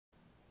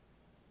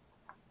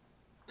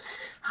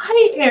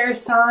air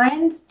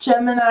signs,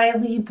 Gemini,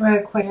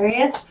 Libra,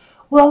 Aquarius.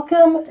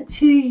 Welcome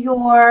to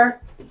your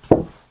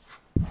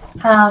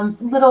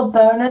little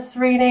bonus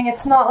reading.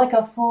 It's not like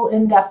a full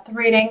in-depth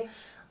reading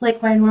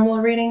like my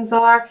normal readings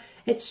are.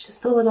 It's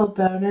just a little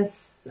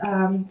bonus,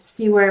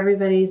 see where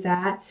everybody's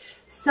at.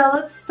 So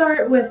let's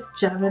start with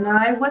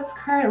Gemini. What's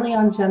currently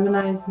on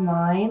Gemini's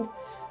mind?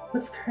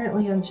 What's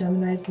currently on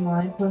Gemini's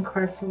mind? One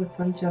card for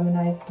what's on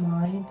Gemini's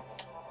mind.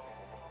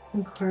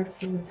 One card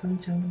for what's on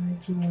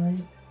Gemini's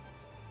mind.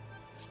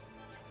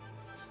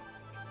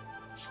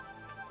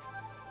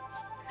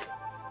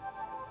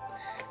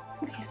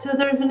 Okay, so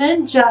there's an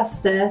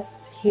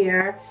injustice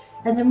here,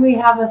 and then we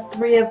have a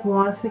Three of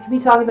Wands. We could be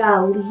talking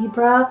about a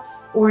Libra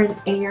or an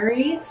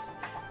Aries.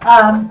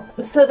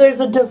 So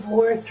there's a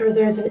divorce or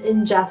there's an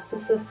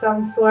injustice of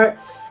some sort,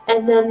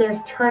 and then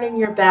there's turning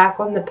your back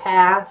on the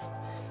past,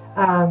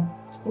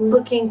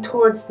 looking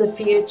towards the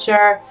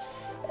future,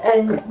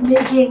 and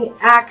making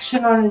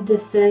action on a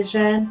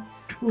decision,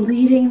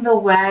 leading the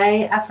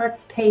way,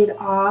 efforts paid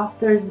off.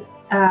 There's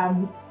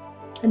a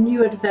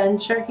new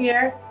adventure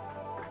here.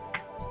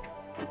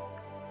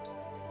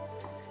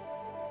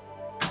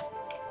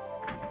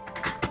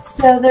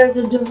 So there's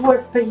a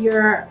divorce, but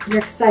you're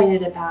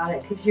excited about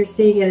it because you're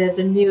seeing it as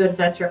a new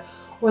adventure,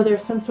 or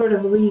there's some sort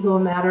of legal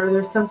matter, or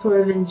there's some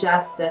sort of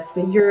injustice,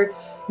 but you're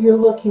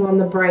looking on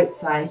the bright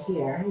side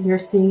here. You're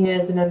seeing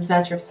it as an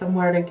adventure,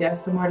 somewhere to go,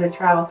 somewhere to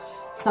travel,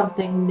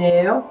 something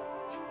new.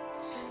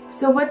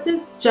 So what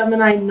does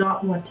Gemini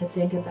not want to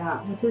think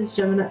about? What does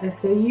Gemini?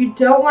 So you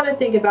don't want to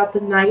think about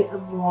the Knight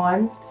of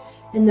Wands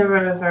in the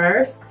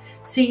reverse.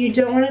 So you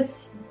don't want to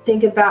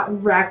think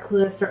about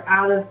reckless or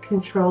out of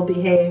control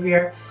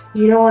behavior.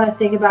 You don't want to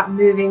think about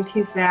moving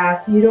too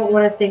fast. You don't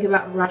want to think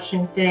about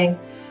rushing things.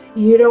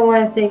 You don't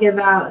want to think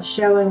about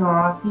showing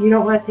off. You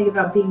don't want to think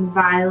about being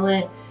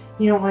violent.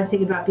 You don't want to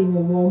think about being a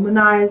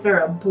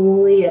womanizer, a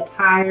bully, a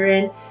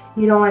tyrant.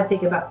 You don't want to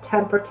think about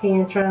temper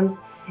tantrums.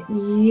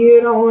 You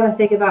don't want to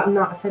think about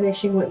not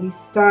finishing what you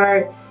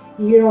start.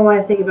 You don't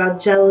want to think about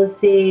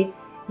jealousy.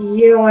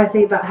 You don't want to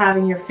think about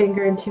having your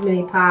finger in too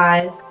many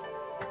pies.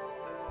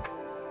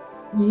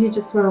 You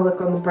just want to look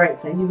on the bright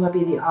side. You want to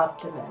be the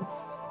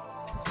optimist.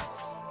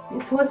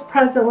 So what's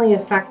presently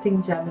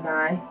affecting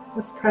Gemini?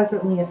 What's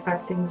presently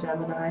affecting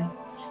Gemini?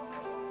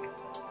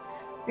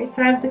 Right,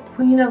 so I have the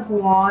Queen of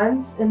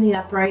Wands in the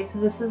upright. So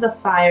this is a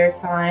fire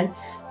sign.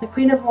 The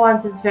Queen of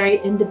Wands is very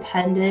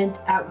independent,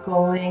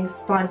 outgoing,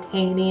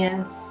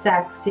 spontaneous,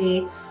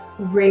 sexy,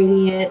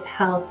 radiant,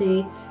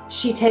 healthy.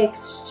 She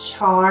takes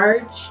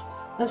charge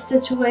of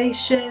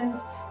situations.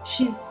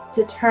 She's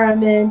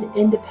determined,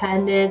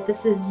 independent.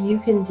 This is you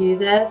can do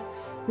this.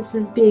 This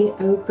is being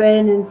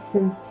open and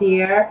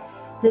sincere.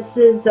 This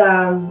is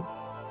a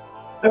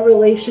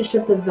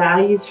relationship that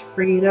values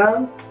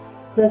freedom.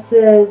 This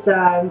is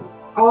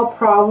all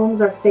problems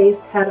are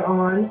faced head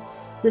on.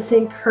 This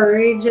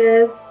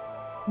encourages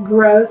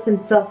growth and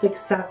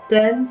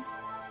self-acceptance.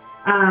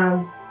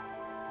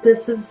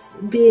 This is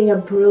being a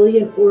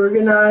brilliant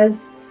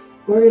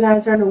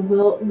organizer in a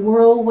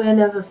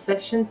whirlwind of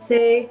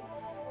efficiency.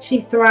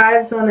 She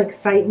thrives on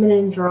excitement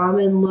and drama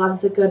and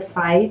loves a good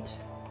fight.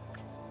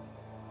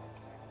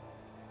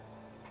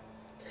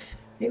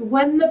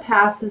 When the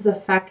past is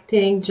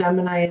affecting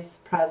Gemini's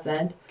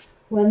present.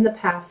 When the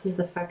past is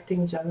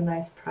affecting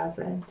Gemini's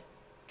present.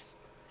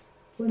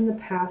 When the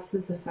past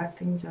is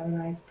affecting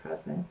Gemini's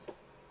present.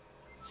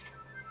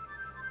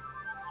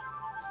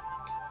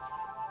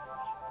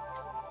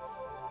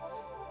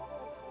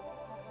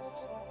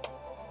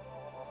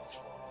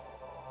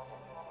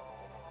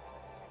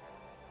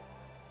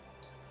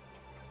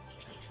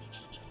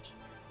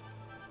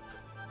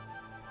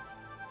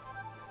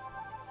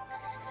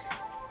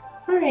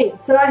 Alright,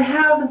 so I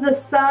have the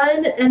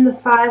Sun and the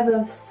Five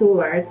of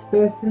Swords,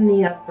 both in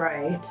the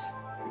upright.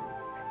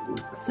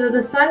 So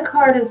the Sun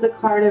card is the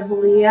card of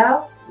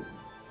Leo.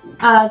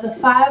 The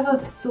Five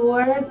of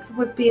Swords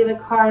would be the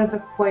card of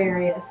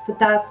Aquarius, but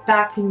that's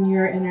back in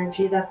your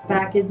energy. That's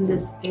back in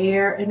this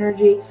air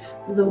energy,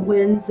 the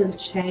winds of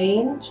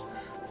change.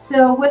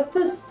 So with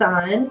the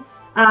Sun,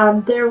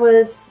 there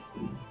was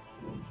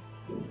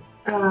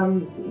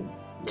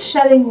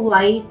shedding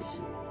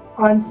light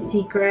on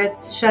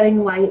secrets,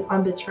 shedding light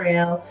on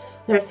betrayal.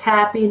 There's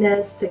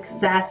happiness,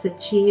 success,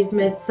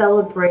 achievement,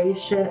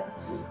 celebration,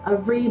 a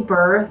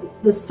rebirth.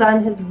 The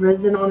sun has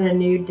risen on a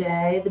new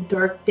day. The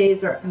dark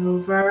days are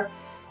over.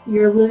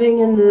 You're living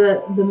in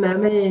the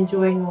moment and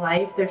enjoying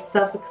life. There's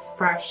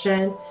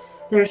self-expression.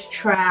 There's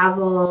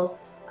travel.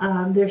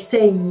 There's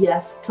saying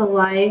yes to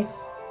life.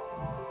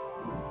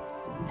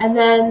 And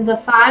then the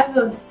Five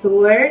of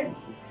Swords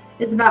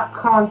is about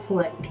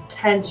conflict,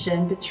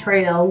 tension,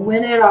 betrayal,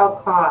 win at all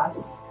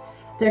costs.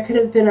 There could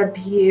have been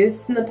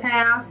abuse in the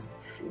past,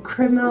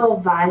 criminal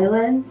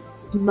violence,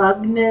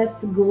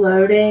 smugness,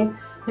 gloating.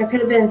 There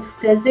could have been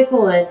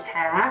physical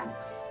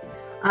attacks,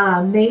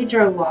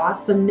 major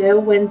loss, a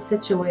no-win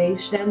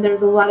situation.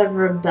 There's a lot of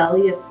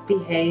rebellious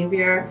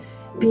behavior,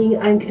 being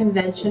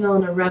unconventional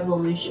and a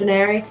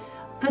revolutionary.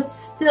 but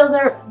still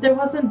there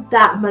wasn't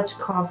that much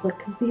conflict,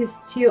 because these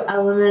two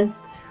elements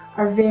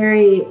are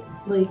very,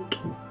 like,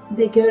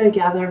 they go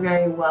together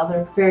very well.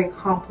 They're very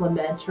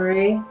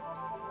complementary.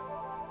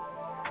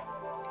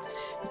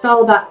 It's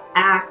all about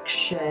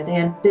action,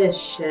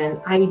 ambition,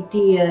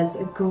 ideas,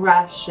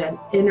 aggression,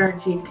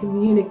 energy,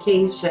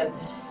 communication,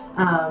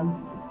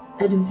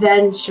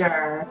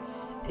 adventure,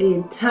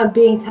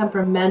 being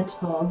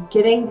temperamental,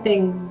 getting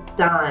things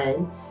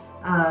done,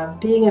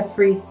 being a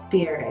free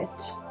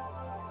spirit.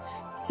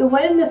 So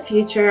what in the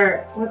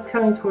future, what's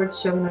coming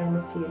towards Gemini in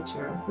the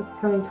future? What's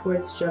coming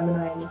towards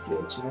Gemini in the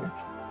future?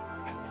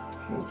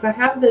 Okay, so I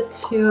have the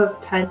Two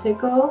of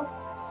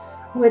Pentacles,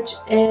 which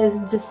is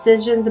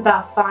decisions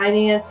about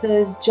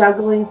finances,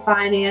 juggling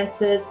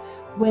finances,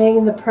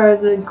 weighing the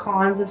pros and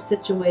cons of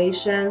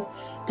situations,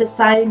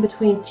 deciding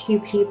between two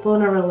people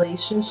in a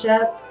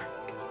relationship.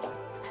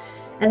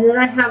 And then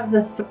I have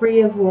the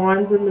Three of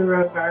Wands in the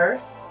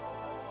reverse.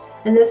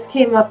 And this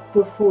came up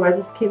before.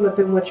 This came up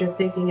in what you're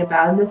thinking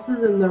about. And this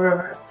is in the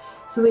reverse.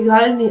 So we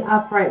got in the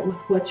upright with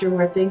what you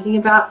were thinking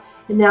about.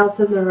 And now it's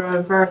in the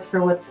reverse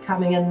for what's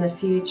coming in the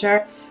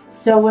future.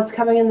 So what's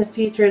coming in the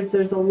future is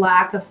there's a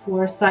lack of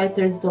foresight.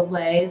 There's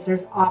delays.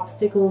 There's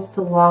obstacles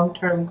to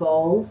long-term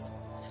goals.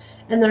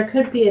 And there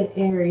could be an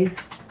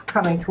Aries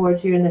coming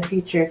towards you in the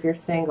future if you're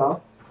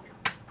single.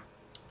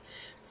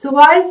 So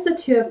why is the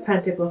Two of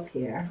Pentacles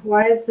here?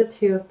 Why is the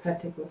Two of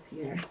Pentacles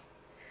here?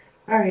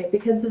 All right,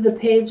 because of the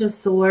Page of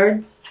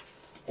Swords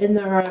in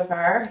the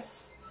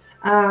reverse.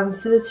 So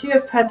the Two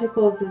of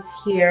Pentacles is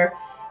here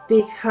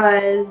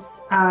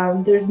because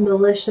there's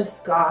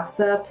malicious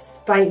gossip,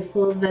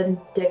 spiteful,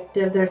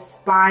 vindictive. There's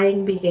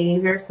spying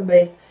behavior.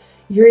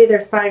 You're either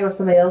spying on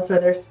somebody else or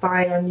they're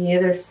spying on you.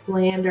 There's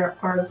slander,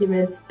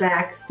 arguments,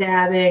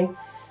 backstabbing.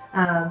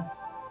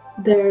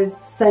 There's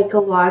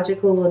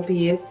psychological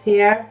abuse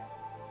here.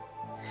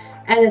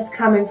 And it's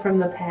coming from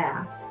the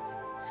past.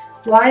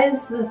 Why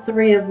is the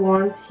Three of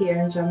Wands here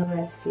in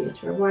Gemini's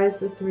future? Why is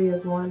the Three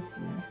of Wands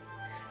here?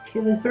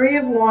 Okay, the Three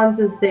of Wands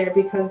is there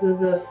because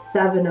of the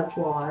Seven of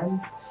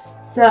Wands.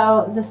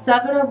 So the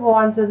Seven of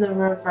Wands in the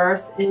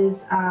reverse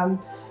is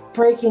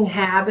breaking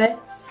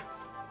habits.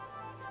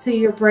 So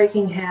you're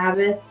breaking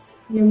habits.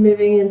 You're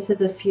moving into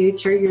the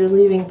future. You're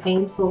leaving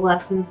painful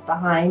lessons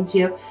behind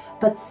you.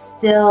 But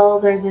still,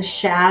 there's a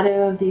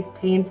shadow of these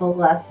painful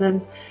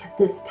lessons,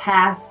 this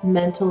past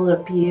mental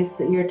abuse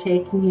that you're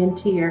taking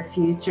into your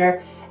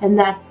future. And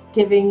that's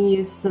giving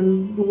you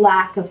some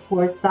lack of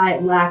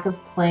foresight, lack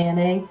of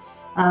planning.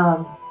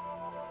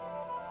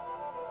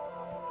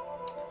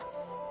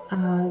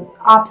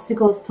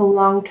 Obstacles to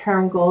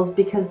long-term goals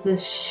because the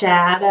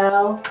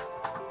shadow,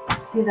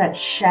 see that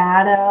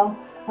shadow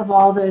of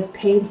all those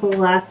painful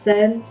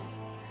lessons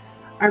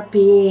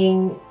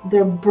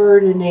they're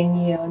burdening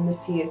you in the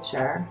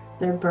future.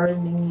 They're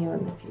burdening you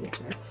in the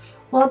future.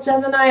 Well,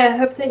 Gemini, I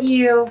hope that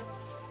you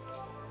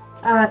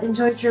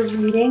enjoyed your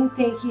reading.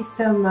 Thank you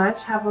so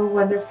much. Have a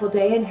wonderful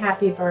day and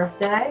happy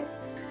birthday.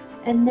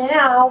 And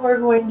now we're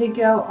going to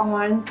go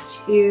on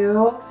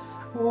to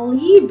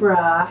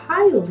Libra.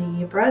 Hi,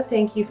 Libra.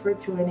 Thank you for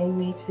joining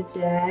me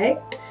today.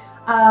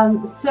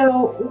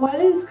 So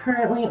what is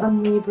currently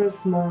on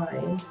Libra's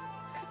mind?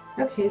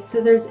 Okay,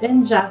 so there's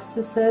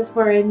injustices.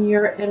 We're in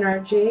your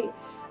energy.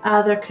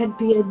 There could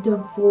be a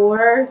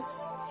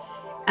divorce.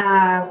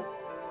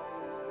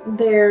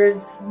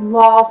 There's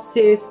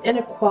lawsuits,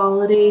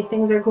 inequality.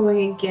 Things are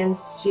going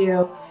against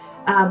you.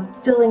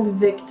 Feeling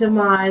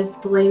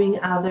victimized, blaming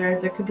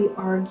others. There could be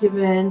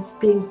arguments,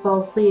 being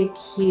falsely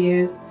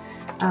accused,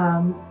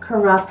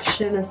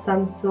 corruption of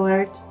some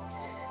sort.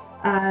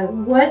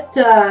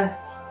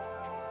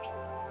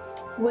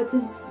 What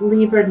does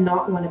Libra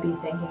not want to be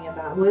thinking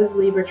about? What is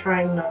Libra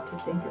trying not to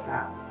think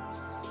about?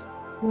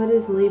 What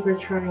is Libra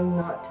trying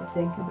not to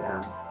think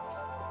about?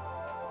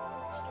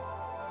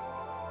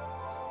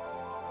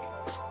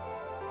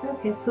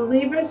 Okay, so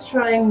Libra's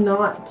trying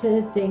not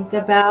to think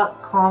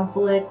about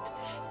conflict,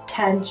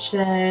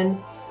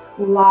 tension,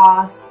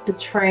 loss,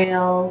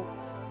 betrayal,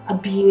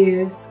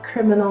 abuse,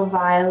 criminal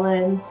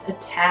violence,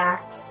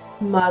 attacks,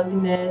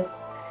 smugness,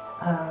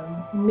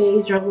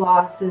 major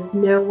losses,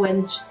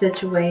 no-win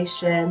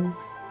situations.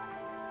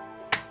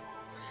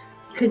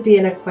 Could be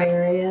an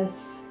Aquarius.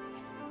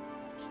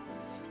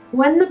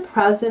 When the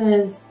present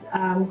is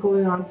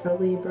going on for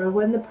Libra,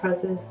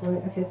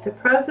 okay, so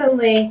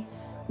presently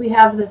we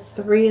have the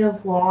Three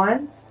of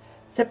Wands.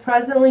 So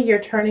presently you're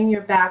turning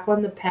your back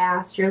on the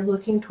past, you're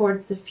looking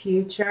towards the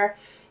future,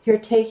 you're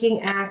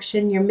taking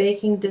action, you're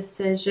making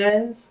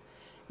decisions,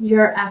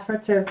 your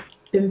efforts have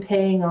been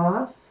paying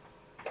off.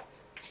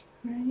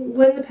 Right?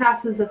 When the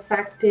past is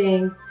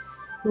affecting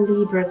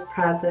Libra's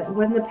present.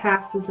 When the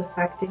past is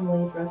affecting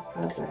Libra's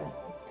present.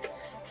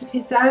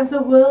 Okay, so I have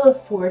the Wheel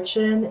of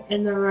Fortune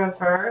in the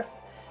reverse.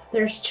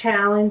 There's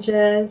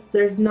challenges.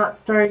 There's not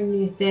starting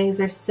new things.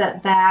 There's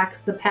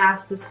setbacks. The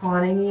past is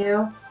haunting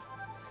you.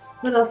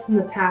 What else in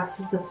the past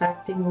is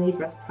affecting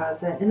Libra's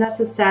present? And that's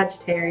a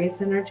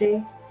Sagittarius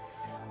energy.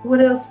 What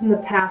else in the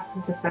past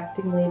is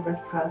affecting Libra's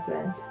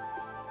present?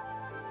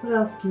 What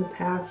else in the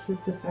past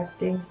is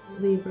affecting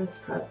Libra's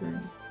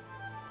present?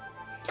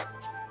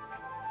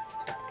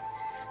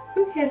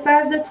 Okay, so I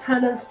have the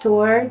Ten of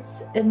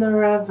Swords in the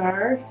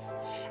reverse,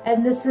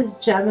 and this is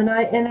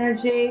Gemini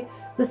energy.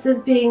 This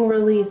is being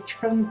released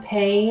from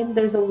pain.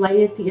 There's a light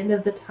at the end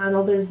of the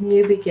tunnel. There's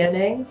new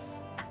beginnings.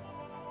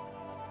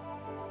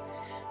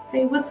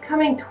 Okay, what's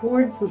coming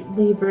towards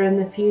Libra in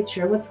the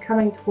future? What's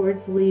coming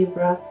towards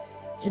Libra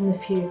in the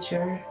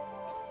future?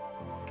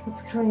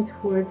 What's coming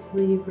towards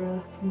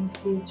Libra in the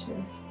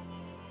future?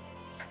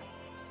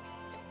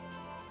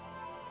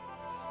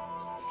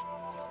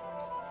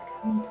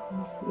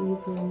 Towards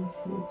Libra in the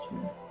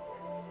future.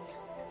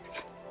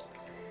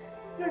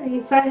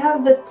 Alright, so I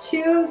have the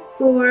Two of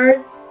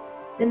Swords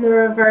in the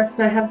reverse,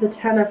 and I have the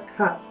Ten of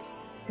Cups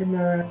in the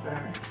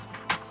reverse.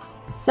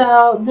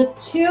 So the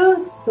Two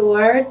of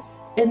Swords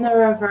in the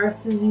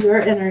reverse is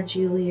your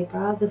energy,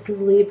 Libra. This is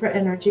Libra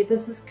energy.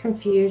 This is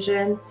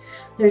confusion.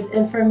 There's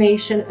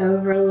information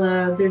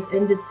overload. There's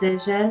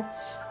indecision.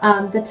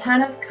 The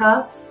Ten of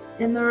Cups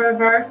in the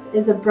reverse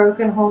is a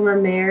broken home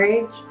or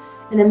marriage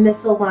and a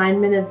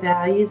misalignment of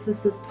values.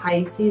 This is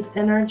Pisces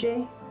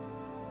energy.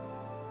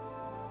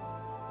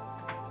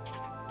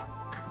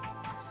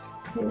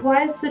 Okay,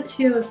 why is the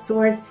Two of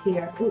Swords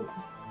here? Ooh.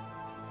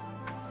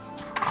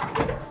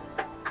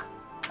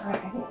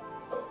 Alright.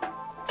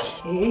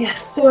 Okay,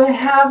 so I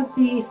have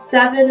the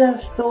Seven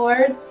of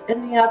Swords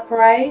in the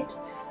upright.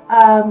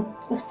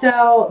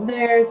 So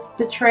there's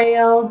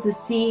betrayal,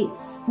 deceit,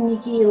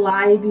 sneaky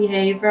lie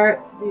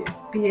behavior.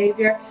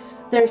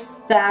 There's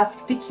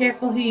theft. Be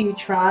careful who you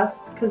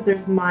trust, because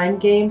there's mind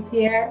games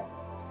here.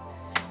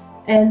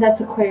 And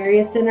that's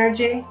Aquarius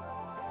energy.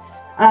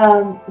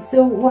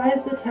 So why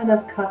is the Ten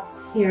of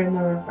Cups here in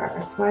the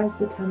reverse? Why is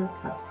the Ten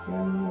of Cups here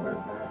in the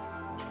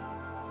reverse?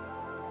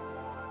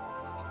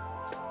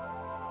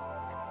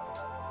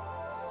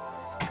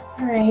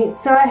 Alright,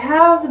 so I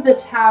have the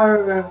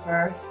Tower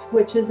reversed,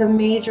 which is a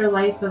major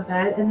life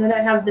event, and then I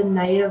have the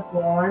Knight of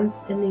Wands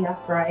in the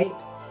upright.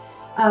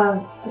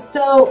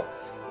 So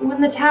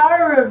when the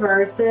Tower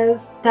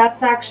reverses,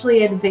 that's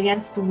actually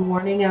advanced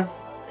warning of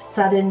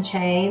sudden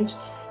change,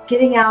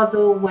 getting out of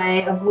the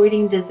way,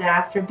 avoiding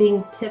disaster,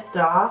 being tipped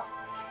off,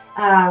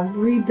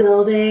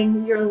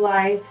 rebuilding your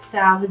life,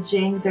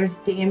 salvaging. There's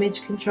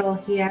damage control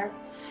here.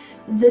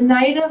 The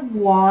Knight of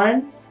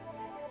Wands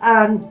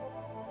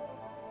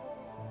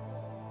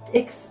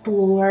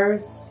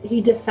explores,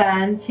 he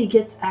defends, he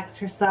gets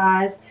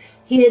exercise,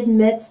 he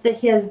admits that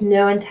he has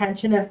no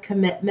intention of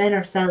commitment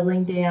or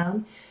settling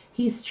down.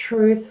 He's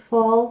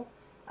truthful.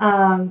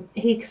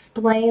 He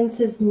explains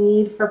his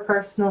need for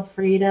personal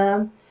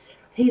freedom.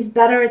 He's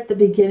better at the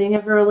beginning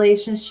of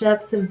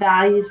relationships and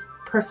values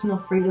personal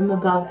freedom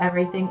above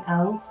everything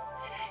else.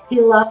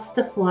 He loves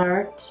to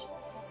flirt.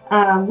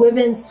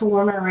 Women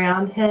swarm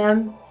around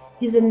him.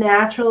 He's a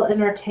natural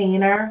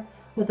entertainer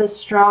with a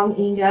strong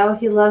ego.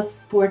 He loves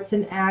sports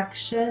and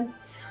action.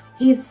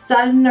 He's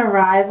sudden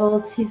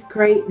arrivals. He's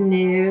great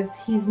news.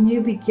 He's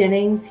new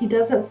beginnings. He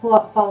doesn't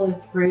follow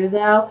through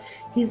though.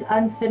 He's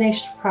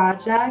unfinished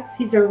projects.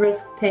 He's a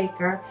risk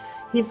taker.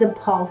 He's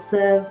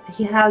impulsive.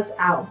 He has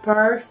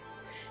outbursts.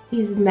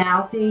 He's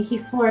mouthy. He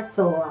flirts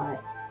a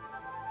lot.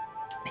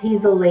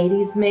 He's a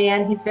ladies'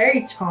 man. He's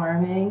very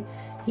charming.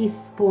 He's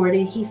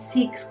sporty. He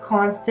seeks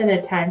constant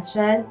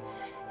attention.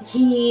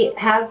 He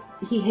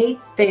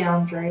hates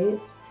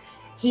boundaries.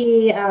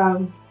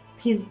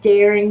 He's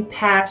daring,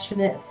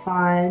 passionate,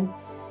 fun,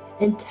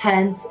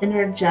 intense,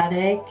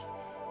 energetic.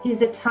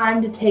 He's a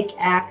time to take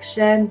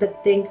action,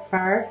 but think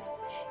first.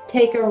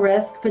 Take a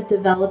risk, but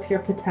develop your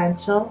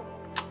potential.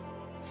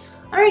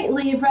 All right,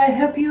 Libra, I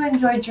hope you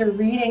enjoyed your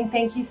reading.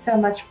 Thank you so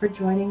much for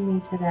joining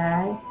me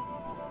today.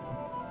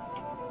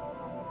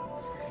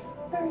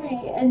 All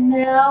right, and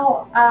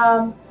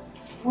now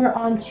we're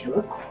on to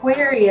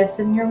Aquarius,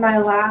 and you're my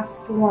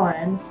last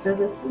one, so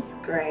this is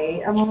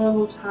great. I'm a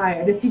little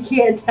tired, if you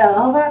can't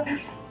tell.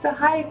 So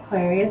hi,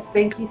 Aquarius.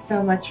 Thank you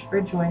so much for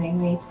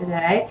joining me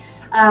today.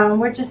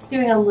 We're just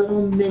doing a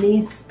little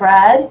mini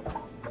spread.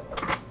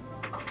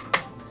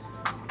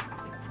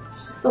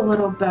 It's just a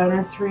little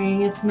bonus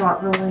reading. It's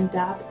not real in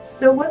depth.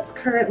 So what's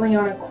currently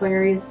on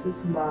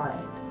Aquarius's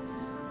mind?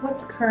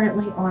 What's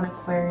currently on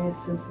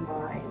Aquarius's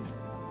mind?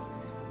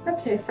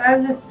 Okay, so I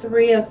have the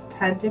Three of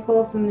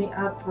Pentacles in the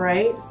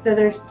upright. So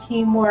there's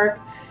teamwork,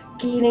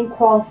 gaining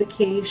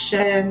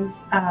qualifications,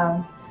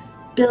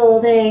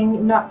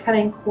 building, not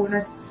cutting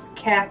corners. This is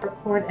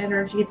Capricorn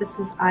energy. This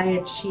is I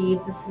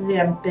achieve. This is the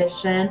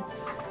ambition,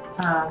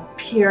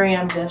 pure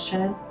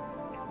ambition.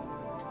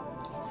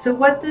 So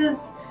what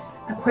does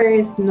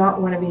Aquarius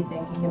not want to be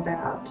thinking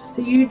about?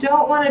 So you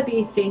don't want to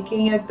be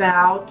thinking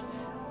about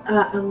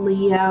a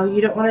Leo.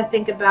 You don't want to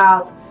think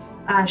about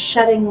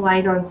shedding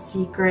light on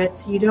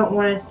secrets. You don't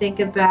want to think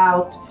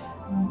about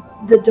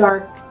the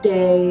dark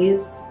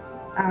days.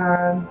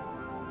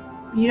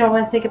 You don't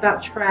want to think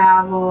about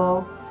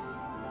travel.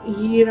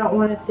 You don't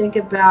want to think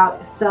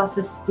about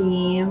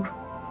self-esteem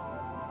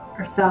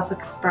or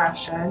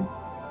self-expression.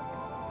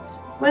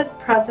 What is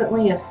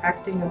presently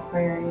affecting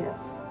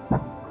Aquarius?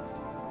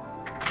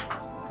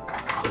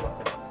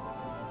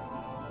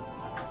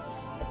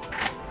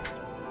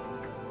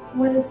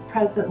 What is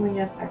presently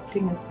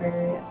affecting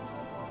Aquarius?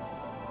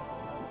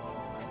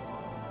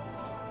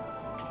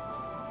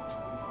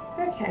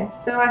 Okay,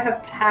 so I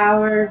have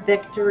power,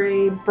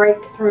 victory,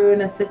 breakthrough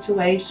in a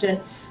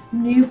situation,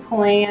 new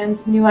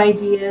plans, new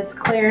ideas,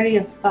 clarity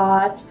of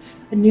thought,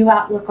 a new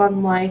outlook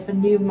on life, a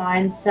new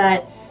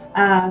mindset,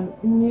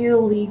 new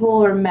legal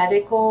or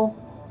medical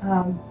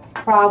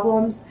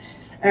problems,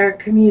 or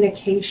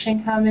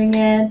communication coming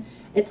in.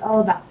 It's all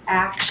about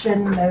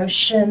action,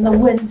 motion, the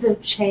winds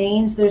of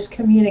change. There's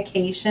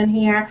communication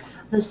here,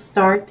 the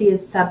start, the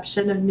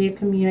assumption of new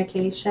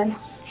communication.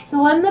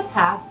 So when the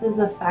past is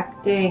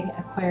affecting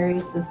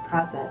Aquarius's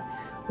present,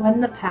 when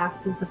the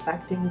past is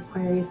affecting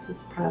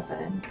Aquarius's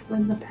present,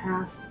 when the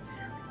past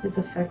is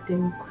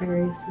affecting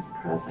Aquarius's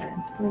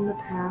present, when the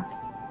past.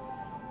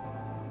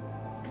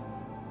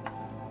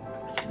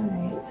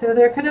 Alright, so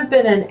there could have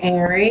been an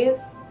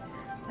Aries.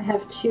 I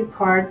have two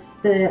cards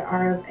that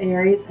are of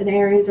Aries, an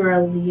Aries or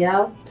a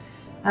Leo.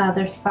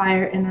 There's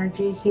fire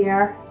energy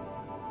here,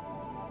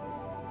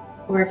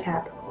 or a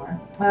Capricorn.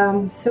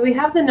 So we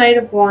have the Knight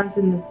of Wands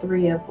and the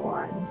Three of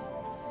Wands.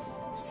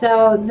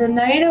 So the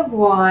Knight of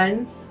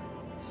Wands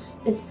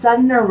is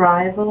sudden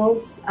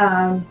arrivals,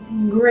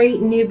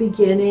 great new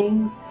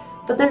beginnings,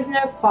 but there's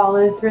no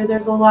follow through.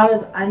 There's a lot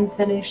of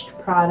unfinished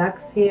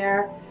projects.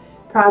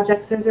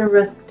 There's a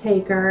risk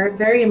taker,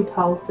 very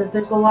impulsive.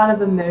 There's a lot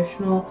of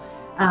emotional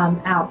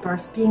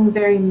outbursts, being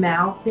very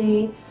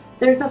mouthy.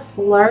 There's a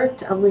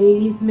flirt, a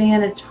ladies'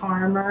 man, a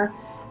charmer.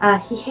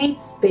 He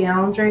hates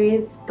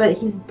boundaries, but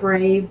he's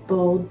brave,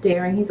 bold,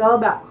 daring. He's all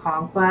about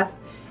conquest,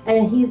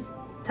 and he's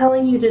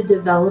telling you to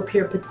develop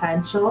your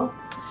potential.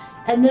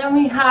 And then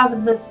we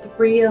have the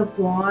Three of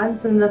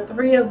Wands, and the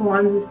Three of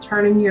Wands is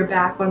turning your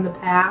back on the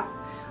past,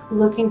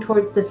 looking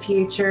towards the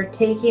future,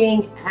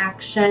 taking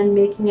action,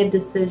 making a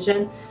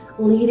decision,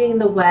 leading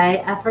the way.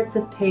 Efforts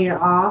have paid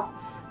off.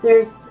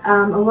 There's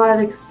a lot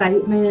of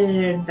excitement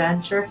and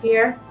adventure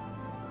here.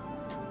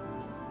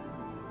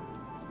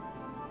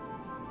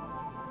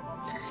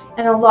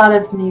 And a lot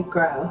of new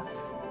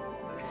growth.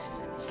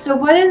 So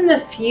what in the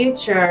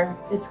future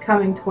is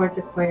coming towards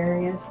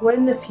Aquarius? What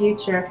in the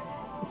future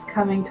is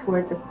coming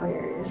towards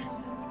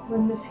Aquarius?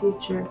 When the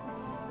future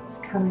is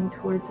coming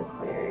towards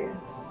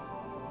Aquarius?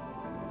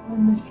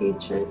 When the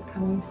future is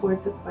coming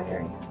towards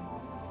Aquarius?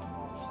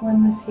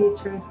 When the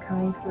future is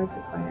coming towards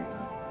Aquarius?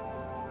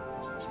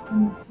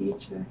 In the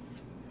future.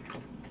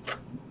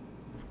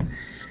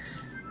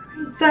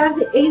 Alright, so I have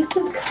the Ace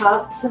of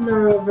Cups in the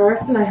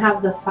reverse, and I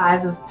have the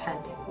Five of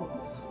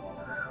Pentacles.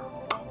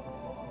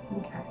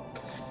 Okay.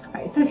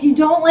 Alright, so if you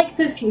don't like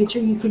the future,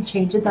 you can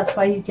change it. That's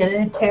why you get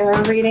a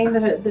tarot reading.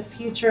 The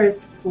future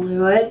is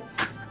fluid.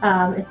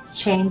 It's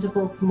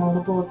changeable, it's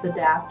moldable, it's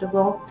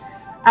adaptable.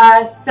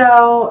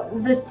 So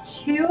the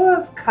Two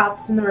of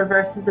Cups in the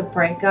reverse is a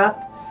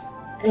breakup,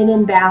 an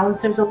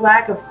imbalance. There's a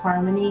lack of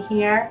harmony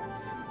here.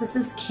 This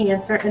is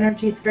Cancer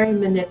energy. It's very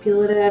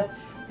manipulative,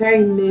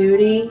 very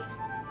moody,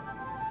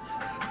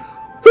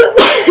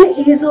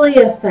 easily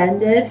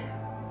offended,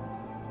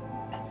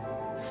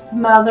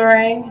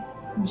 smothering,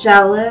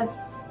 jealous,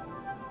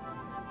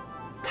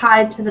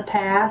 tied to the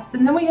past.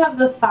 And then we have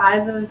the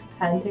Five of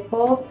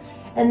Pentacles,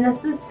 and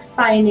this is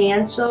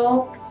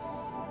financial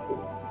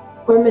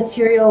or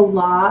material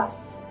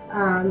loss.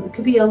 It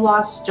could be a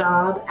lost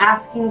job,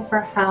 asking for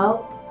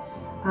help,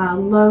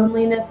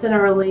 loneliness in a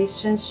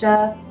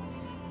relationship,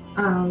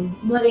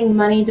 letting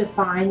money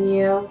define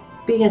you,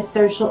 being a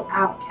social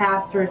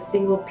outcast or a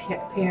single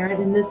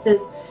parent. And this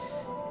is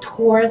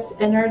Taurus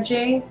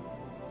energy.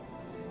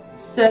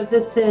 So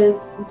this is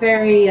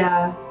very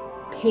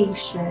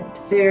patient,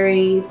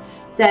 very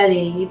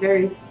steady,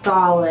 very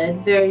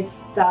solid, very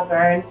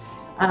stubborn,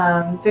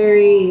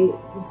 very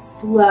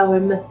slow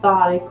and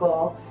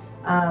methodical,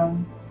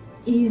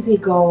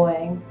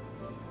 easygoing.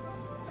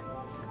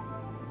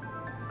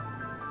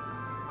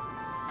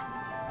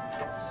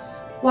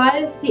 Why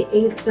is the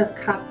Ace of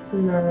Cups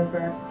in the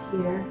reverse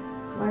here?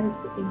 Why is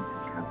the Ace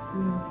of Cups in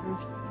the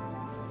reverse?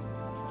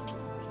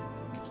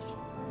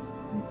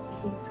 Why is the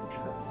Ace of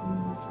Cups in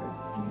the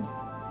reverse here?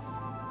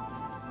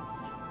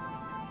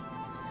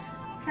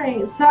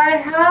 Alright, so I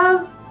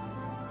have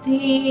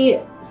the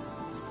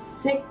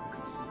Six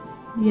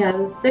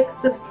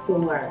of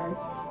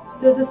Swords.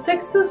 So the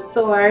Six of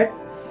Swords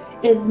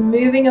is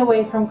moving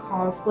away from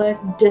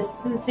conflict,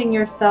 distancing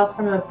yourself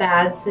from a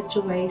bad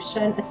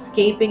situation,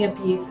 escaping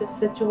abusive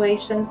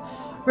situations,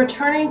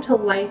 returning to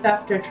life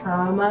after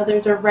trauma.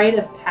 There's a rite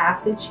of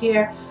passage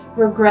here,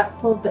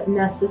 regretful but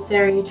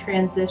necessary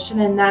transition,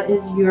 and that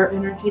is your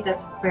energy.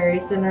 That's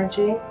Aquarius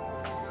energy.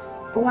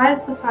 But why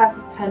is the Five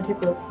of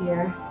Pentacles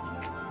here?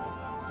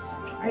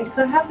 Alright,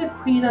 so I have the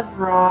Queen of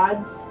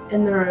Rods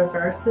in the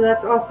reverse, so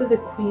that's also the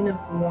Queen of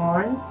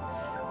Wands,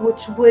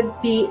 which would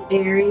be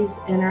Aries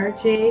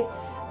energy.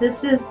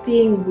 This is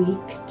being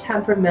weak,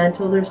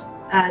 temperamental. There's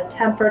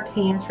temper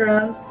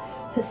tantrums,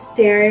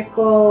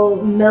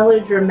 hysterical,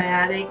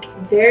 melodramatic,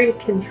 very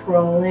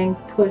controlling,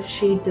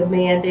 pushy,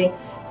 demanding,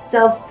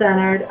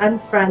 self-centered,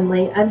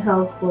 unfriendly,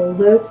 unhelpful,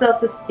 low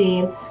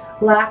self-esteem,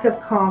 lack of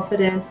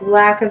confidence,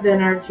 lack of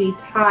energy,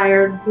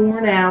 tired,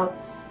 worn out,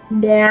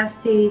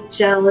 nasty,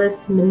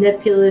 jealous,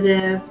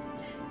 manipulative,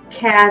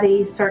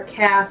 catty,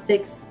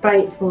 sarcastic,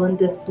 spiteful, and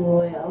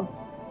disloyal.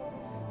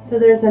 So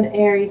there's an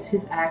Aries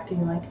who's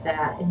acting like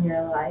that in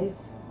your life.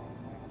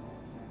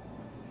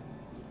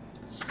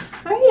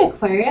 All right,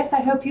 Aquarius,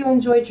 I hope you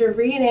enjoyed your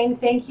reading.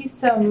 Thank you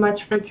so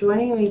much for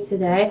joining me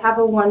today. Have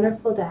a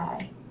wonderful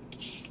day.